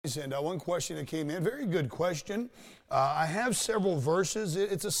And one question that came in, very good question. I have several verses.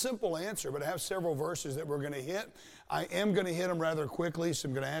 It's a simple answer, but I have several verses that we're going to hit. I am going to hit them rather quickly, so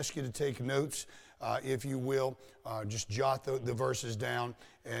I'm going to ask you to take notes, if you will. Just jot the verses down,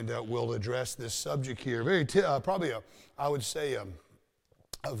 and we'll address this subject here. I would say,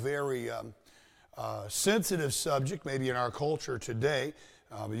 a very sensitive subject, maybe in our culture today.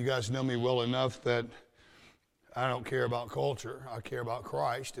 But you guys know me well enough that I don't care about culture. I care about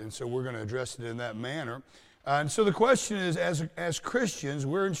Christ, and so we're going to address it in that manner. And so the question is, as Christians,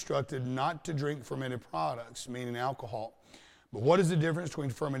 we're instructed not to drink fermented products, meaning alcohol. But what is the difference between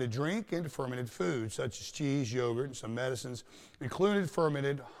fermented drink and fermented food, such as cheese, yogurt, and some medicines, including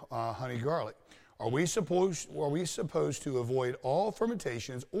fermented honey garlic? Are we supposed to avoid all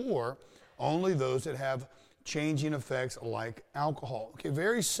fermentations or only those that have changing effects like alcohol? Okay,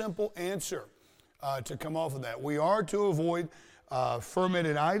 very simple answer. To come off of that. We are to avoid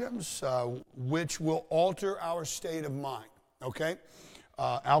fermented items which will alter our state of mind, okay?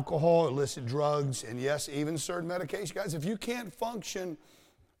 Alcohol, illicit drugs, and yes, even certain medications. Guys, if you can't function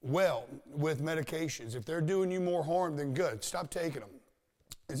well with medications, if they're doing you more harm than good, stop taking them.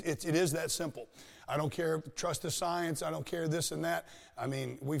 It is that simple. I don't care, trust the science, I don't care this and that. I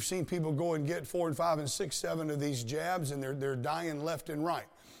mean, we've seen people go and get 4 and 5 and 6, 7 of these jabs, and they're dying left and right.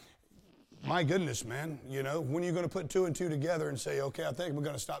 My goodness, man, when are you going to put 2 and 2 together and say, okay, I think we're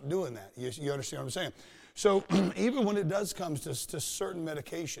going to stop doing that? You understand what I'm saying? So even when it does come to certain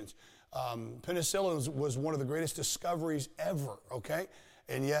medications, penicillin was one of the greatest discoveries ever, okay?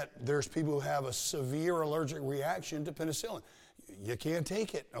 And yet there's people who have a severe allergic reaction to penicillin. You can't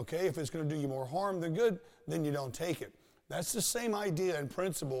take it, okay? If it's going to do you more harm than good, then you don't take it. That's the same idea and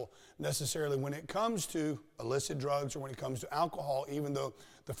principle necessarily when it comes to illicit drugs or when it comes to alcohol, even though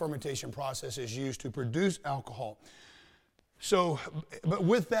the fermentation process is used to produce alcohol. So, but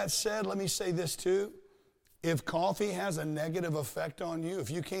with that said, let me say this too. If coffee has a negative effect on you,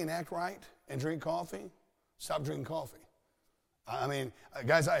 if you can't act right and drink coffee, stop drinking coffee. I mean,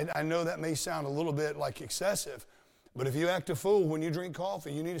 guys, I know that may sound a little bit like excessive, but if you act a fool when you drink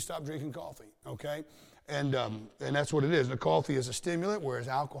coffee, you need to stop drinking coffee, okay? And that's what it is. The coffee is a stimulant, whereas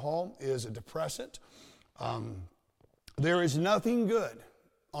alcohol is a depressant. There is nothing good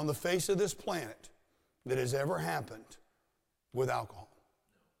on the face of this planet that has ever happened with alcohol.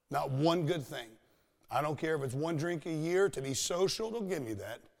 Not one good thing. I don't care if it's 1 drink a year. To be social, don't give me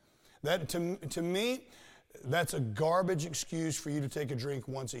that. That to me, that's a garbage excuse for you to take a drink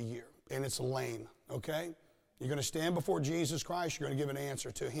once a year. And it's lame, okay? You're going to stand before Jesus Christ. You're going to give an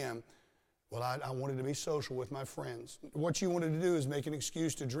answer to Him. Well, I wanted to be social with my friends. What you wanted to do is make an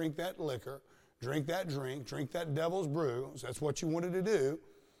excuse to drink that liquor, drink that drink, drink that devil's brew. So that's what you wanted to do.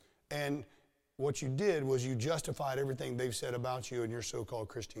 And what you did was you justified everything they've said about you and your so-called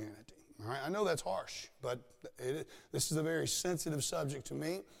Christianity. All right? I know that's harsh, but this is a very sensitive subject to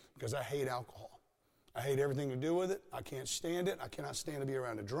me because I hate alcohol. I hate everything to do with it. I can't stand it. I cannot stand to be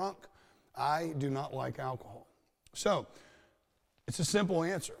around a drunk. I do not like alcohol. So, it's a simple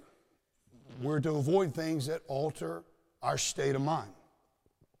answer. We're to avoid things that alter our state of mind.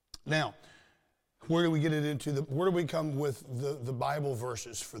 Now, where do we get it into? Where do we come with the Bible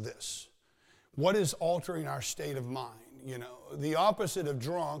verses for this? What is altering our state of mind? The opposite of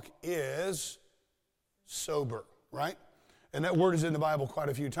drunk is sober, right? And that word is in the Bible quite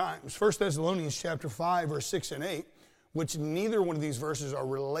a few times. 1 Thessalonians chapter 5, verse 6 and 8, which neither one of these verses are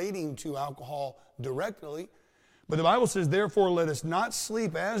relating to alcohol directly. But the Bible says, therefore, let us not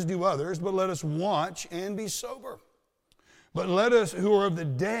sleep as do others, but let us watch and be sober. But let us who are of the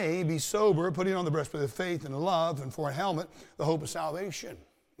day be sober, putting on the breastplate of faith and love, and for a helmet, the hope of salvation.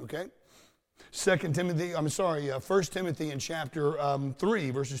 Okay? 1 Timothy in chapter 3,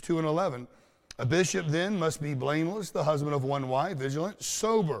 verses 2 and 11. A bishop then must be blameless, the husband of one wife, vigilant,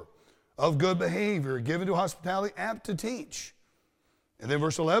 sober, of good behavior, given to hospitality, apt to teach. And then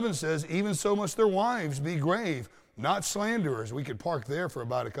verse 11 says, even so must their wives be grave, not slanderers. We could park there for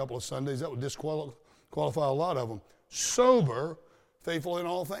about a couple of Sundays. That would disqualify a lot of them. Sober, faithful in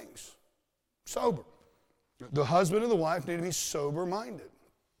all things. Sober. The husband and the wife need to be sober-minded.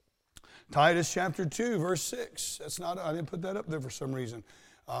 Titus chapter 2, verse 6. I didn't put that up there for some reason.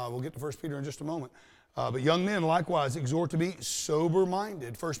 We'll get to 1 Peter in just a moment. But young men likewise exhort to be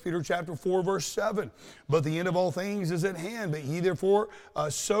sober-minded. 1 Peter chapter 4, verse 7. But the end of all things is at hand. But be ye therefore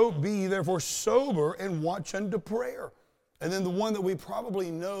sober and watch unto prayer. And then the one that we probably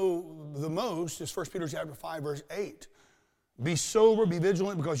know the most is 1 Peter chapter 5, verse 8. Be sober, be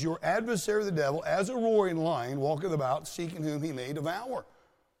vigilant, because your adversary the devil, as a roaring lion, walketh about, seeking whom he may devour.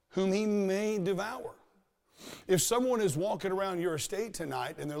 Whom he may devour. If someone is walking around your estate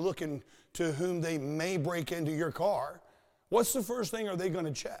tonight and they're looking to whom they may break into your car, what's the first thing are they going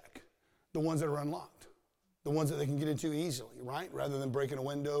to check? The ones that are unlocked. The ones that they can get into easily, right? Rather than breaking a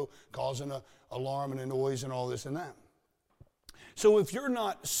window, causing an alarm and a noise and all this and that. So if you're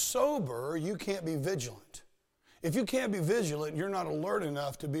not sober, you can't be vigilant. If you can't be vigilant, you're not alert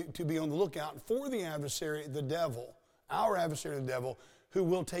enough to be on the lookout for the adversary, the devil, our adversary, the devil, who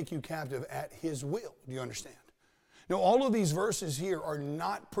will take you captive at his will. Do you understand? Now, all of these verses here are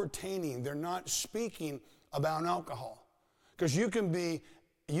not pertaining, they're not speaking about alcohol. Because you can be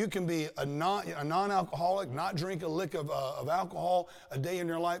a non-alcoholic, not drink a lick of alcohol a day in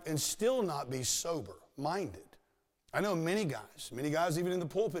your life, and still not be sober-minded. I know many guys even in the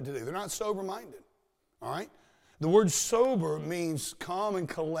pulpit today, they're not sober-minded, all right? The word sober means calm and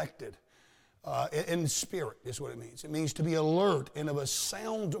collected. In spirit is what it means. It means to be alert and of a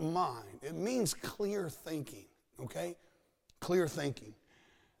sound mind. It means clear thinking, okay? Clear thinking.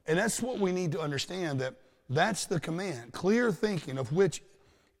 And that's what we need to understand, that's the command. Clear thinking, of which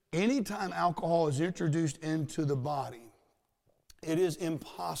anytime alcohol is introduced into the body, it is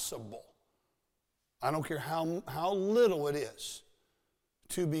impossible, I don't care how little it is,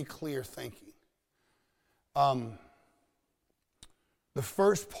 to be clear thinking. The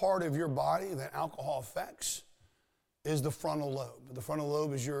first part of your body that alcohol affects is the frontal lobe. The frontal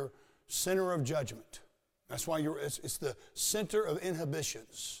lobe is your center of judgment. That's why it's the center of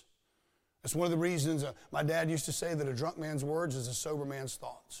inhibitions. That's one of the reasons my dad used to say that a drunk man's words is a sober man's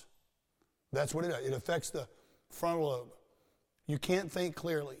thoughts. That's what it does. It affects the frontal lobe. You can't think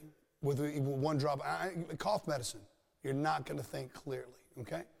clearly with one drop. Cough medicine, you're not going to think clearly,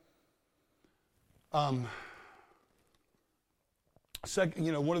 okay?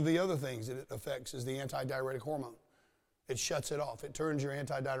 Second, one of the other things that it affects is the antidiuretic hormone. It shuts it off. It turns your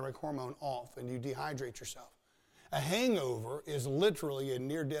antidiuretic hormone off, and you dehydrate yourself. A hangover is literally a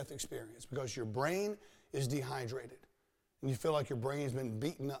near-death experience because your brain is dehydrated, and you feel like your brain has been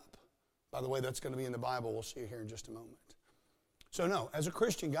beaten up. By the way, that's going to be in the Bible. We'll see it here in just a moment. So no, as a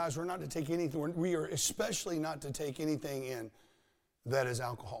Christian, guys, we're not to take anything. We are especially not to take anything in that is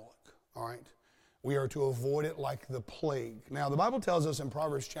alcoholic, all right? We are to avoid it like the plague. Now, the Bible tells us in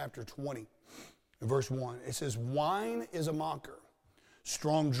Proverbs chapter 20, verse 1, it says, wine is a mocker,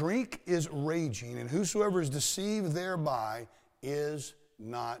 strong drink is raging, and whosoever is deceived thereby is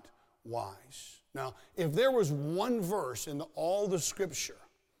not wise. Now, if there was one verse in all the Scripture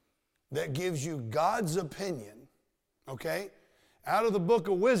that gives you God's opinion, okay, out of the book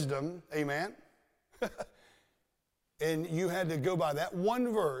of wisdom, amen, and you had to go by that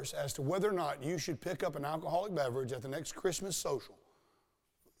one verse as to whether or not you should pick up an alcoholic beverage at the next Christmas social,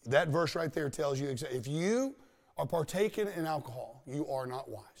 that verse right there tells you exactly. If you are partaking in alcohol, you are not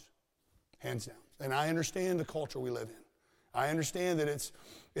wise, hands down. And I understand the culture we live in. I understand that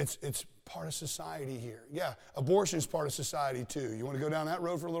it's part of society here. Yeah, abortion is part of society too. You want to go down that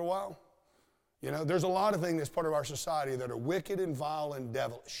road for a little while? There's a lot of things that's part of our society that are wicked and vile and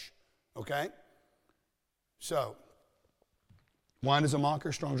devilish, okay? So, wine is a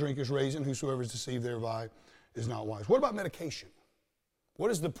mocker, strong drink is raging, whosoever is deceived thereby is not wise. What about medication?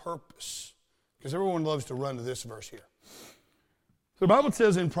 What is the purpose? Because everyone loves to run to this verse here. The Bible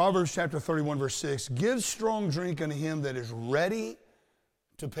says in Proverbs chapter 31, verse 6, give strong drink unto him that is ready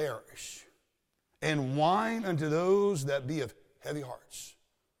to perish, and wine unto those that be of heavy hearts.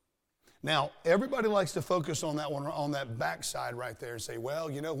 Now, everybody likes to focus on that one, on that backside right there and say, well,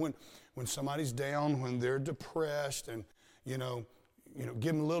 when somebody's down, when they're depressed, and, give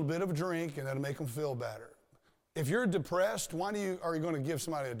them a little bit of a drink and that'll make them feel better. If you're depressed, why are you going to give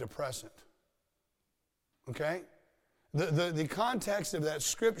somebody a depressant? Okay? The context of that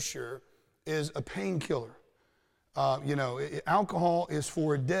scripture is a painkiller. Alcohol is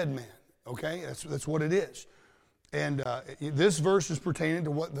for a dead man. Okay? That's what it is. And this verse is pertaining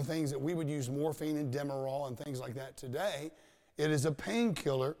to the things that we would use morphine and Demerol and things like that today. It is a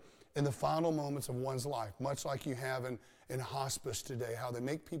painkiller in the final moments of one's life, much like you have in hospice today, how they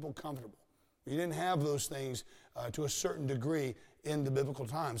make people comfortable. You didn't have those things to a certain degree in the biblical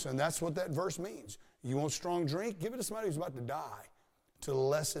times. And that's what that verse means. You want strong drink? Give it to somebody who's about to die to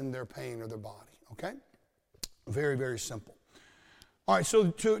lessen their pain or their body. Okay? Very, very simple. All right, so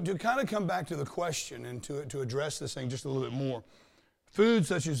to kind of come back to the question and to address this thing just a little bit more, foods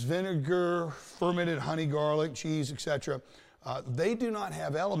such as vinegar, fermented honey, garlic, cheese, etc., they do not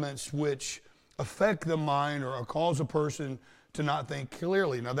have elements which affect the mind or cause a person to not think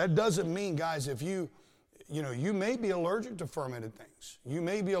clearly. Now, that doesn't mean, guys, if you may be allergic to fermented things. You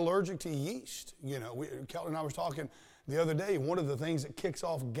may be allergic to yeast. Kelly and I was talking the other day, one of the things that kicks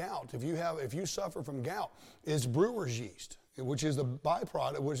off gout, if you suffer from gout, is brewer's yeast, which is the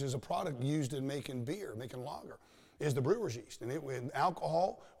byproduct, which is a product used in making beer, making lager, is the brewer's yeast. And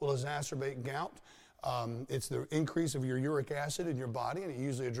alcohol will exacerbate gout. It's the increase of your uric acid in your body, and it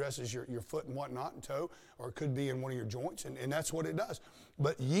usually addresses your foot and whatnot, and toe, or it could be in one of your joints, and that's what it does.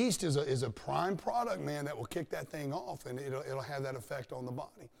 But yeast is a prime product, man, that will kick that thing off, and it'll have that effect on the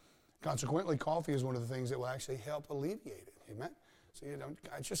body. Consequently, coffee is one of the things that will actually help alleviate it. Amen? So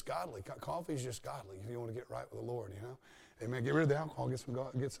it's just godly. Coffee is just godly if you want to get right with the Lord, you know. Amen. Get rid of the alcohol, get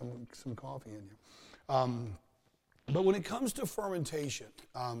some coffee in you. But when it comes to fermentation,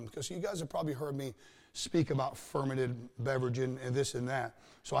 because you guys have probably heard me speak about fermented beverage and this and that.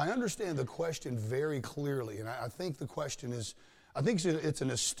 So I understand the question very clearly, and I think the question is, it's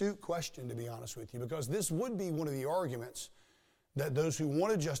an astute question, to be honest with you, because this would be one of the arguments that those who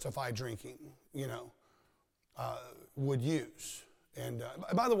want to justify drinking, would use. And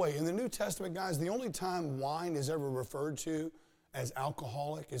by the way, in the New Testament, guys, the only time wine is ever referred to as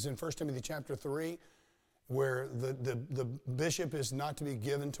alcoholic is in 1 Timothy chapter 3, where the bishop is not to be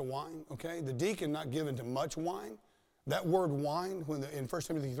given to wine, okay? The deacon not given to much wine. That word wine, in 1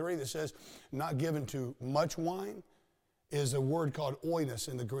 Timothy 3 that says not given to much wine, is a word called oinos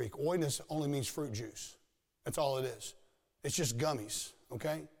in the Greek. Oinos only means fruit juice. That's all it is. It's just gummies,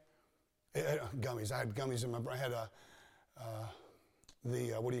 okay? Gummies. I had gummies in my brain. I had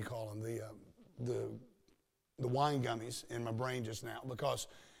what do you call them? The wine gummies in my brain just now, because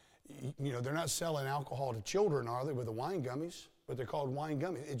they're not selling alcohol to children, are they, with the wine gummies? But they're called wine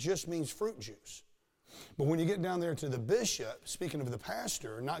gummies. It just means fruit juice. But when you get down there to the bishop, speaking of the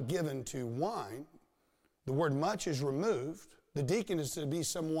pastor, not given to wine, the word much is removed. The deacon is to be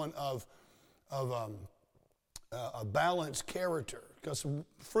someone of a balanced character, because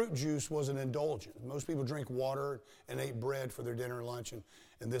fruit juice was an indulgence. Most people drink water and ate bread for their dinner and lunch and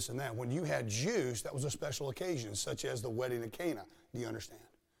this and that. When you had juice, that was a special occasion, such as the wedding at Cana. Do you understand?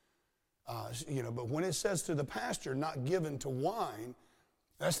 But when it says to the pastor, not given to wine,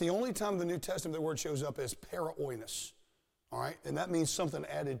 that's the only time in the New Testament the word shows up as paraoinos. All right? And that means something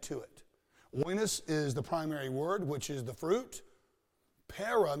added to it. Oinos is the primary word, which is the fruit.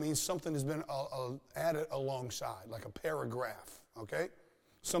 Para means something has been added alongside, like a paragraph, okay?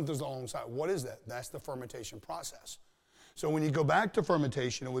 Something's alongside. What is that? That's the fermentation process. So when you go back to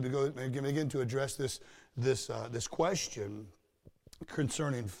fermentation, and we begin to address this question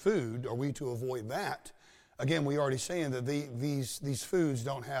concerning food, are we to avoid that? Again, we already saying that these foods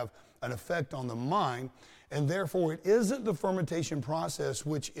don't have an effect on the mind, and therefore it isn't the fermentation process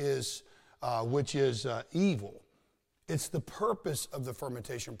which is evil. It's the purpose of the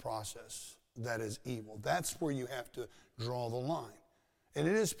fermentation process that is evil. That's where you have to draw the line. And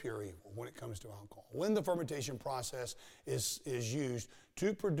it is pure evil when it comes to alcohol. When the fermentation process is used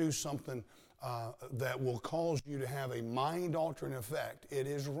to produce something that will cause you to have a mind-altering effect, it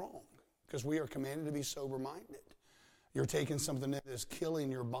is wrong, because we are commanded to be sober-minded. You're taking something that is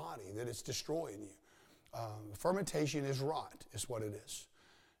killing your body, that is destroying you. Fermentation is rot, is what it is.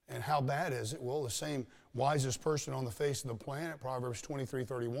 And how bad is it? Well, the same wisest person on the face of the planet, Proverbs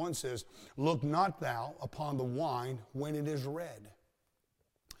 23:31 says, "Look not thou upon the wine when it is red,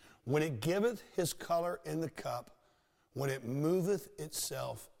 when it giveth his color in the cup, when it moveth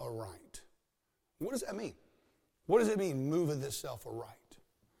itself aright." What does that mean? What does it mean, moveth itself aright?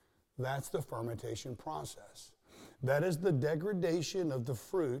 That's the fermentation process. That is the degradation of the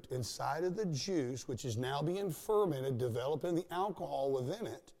fruit inside of the juice, which is now being fermented, developing the alcohol within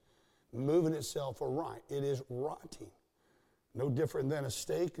it, moving itself aright. It is rotting. No different than a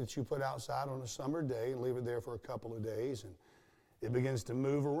steak that you put outside on a summer day and leave it there for a couple of days, and it begins to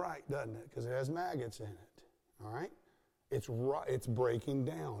move aright, doesn't it? Because it has maggots in it. All right? It's breaking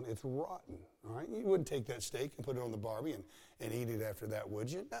down. It's rotten. All right? You wouldn't take that steak and put it on the barbie and eat it after that,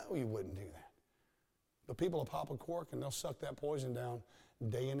 would you? No, you wouldn't do that. But people will pop a cork and they'll suck that poison down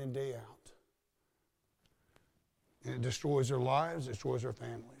day in and day out. And it destroys their lives, it destroys their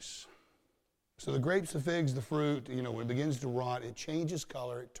families. So the grapes, the figs, the fruit, when it begins to rot, it changes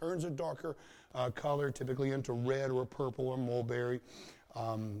color. It turns a darker color, typically into red or purple or mulberry.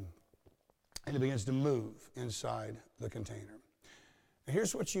 And it begins to move inside the container. Now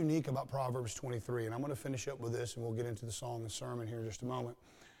here's what's unique about Proverbs 23, and I'm going to finish up with this, and we'll get into the song and sermon here in just a moment.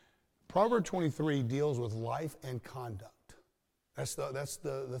 Proverbs 23 deals with life and conduct. That's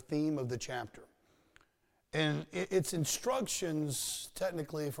the theme of the chapter. And it's instructions,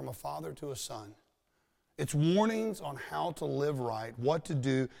 technically, from a father to a son. It's warnings on how to live right, what to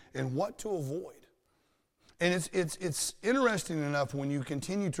do, and what to avoid. And it's interesting enough when you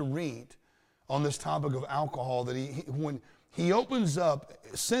continue to read on this topic of alcohol that when he opens up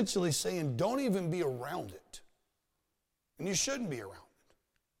essentially saying, don't even be around it. And you shouldn't be around it.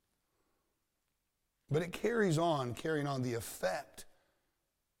 But it carrying on the effect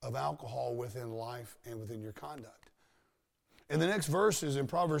of alcohol within life and within your conduct. In the next verses, in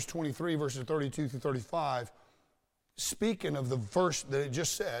Proverbs 23, verses 32 through 35, speaking of the verse that it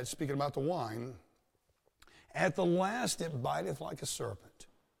just said, speaking about the wine, at the last it biteth like a serpent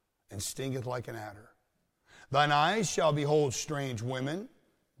and stingeth like an adder. Thine eyes shall behold strange women.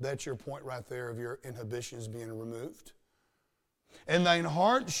 That's your point right there of your inhibitions being removed. And thine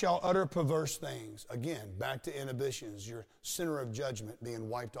heart shall utter perverse things. Again, back to inhibitions, your center of judgment being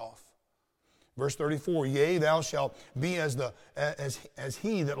wiped off. Verse 34, yea, thou shalt be as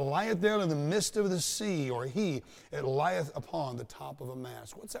he that lieth down in the midst of the sea, or he that lieth upon the top of a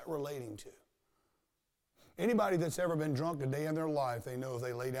mast. What's that relating to? Anybody that's ever been drunk a day in their life, they know if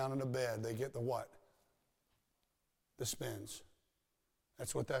they lay down in a bed, they get the what? The spins.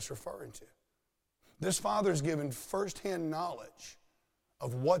 That's what that's referring to. This father's given firsthand knowledge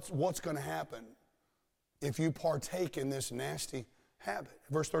of what's going to happen if you partake in this nasty habit.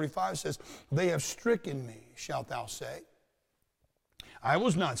 Verse 35 says, they have stricken me, shalt thou say. I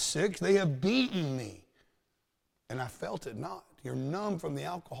was not sick, they have beaten me, and I felt it not. You're numb from the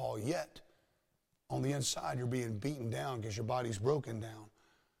alcohol, yet on the inside you're being beaten down because your body's broken down.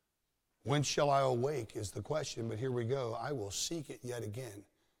 When shall I awake is the question, but here we go. I will seek it yet again.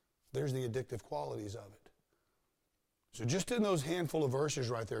 There's the addictive qualities of it. So just in those handful of verses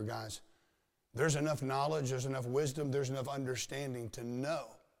right there, guys, there's enough knowledge, there's enough wisdom, there's enough understanding to know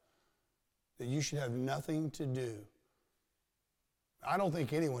that you should have nothing to do. I don't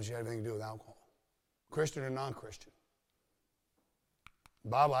think anyone should have anything to do with alcohol, Christian or non-Christian.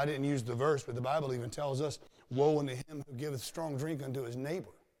 Bible, I didn't use the verse, but the Bible even tells us, woe unto him who giveth strong drink unto his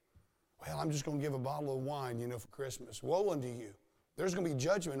neighbor. Well, I'm just going to give a bottle of wine, for Christmas. Woe unto you. There's going to be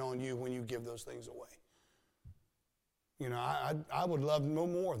judgment on you when you give those things away. I would love no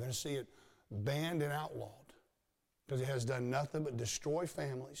more than to see it banned and outlawed, because it has done nothing but destroy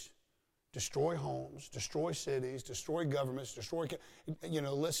families, destroy homes, destroy cities, destroy governments,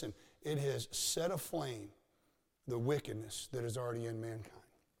 listen, it has set aflame the wickedness that is already in mankind.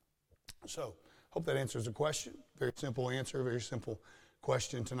 So, hope that answers the question. Very simple answer, very simple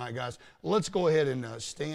question tonight, guys. Let's go ahead and stand.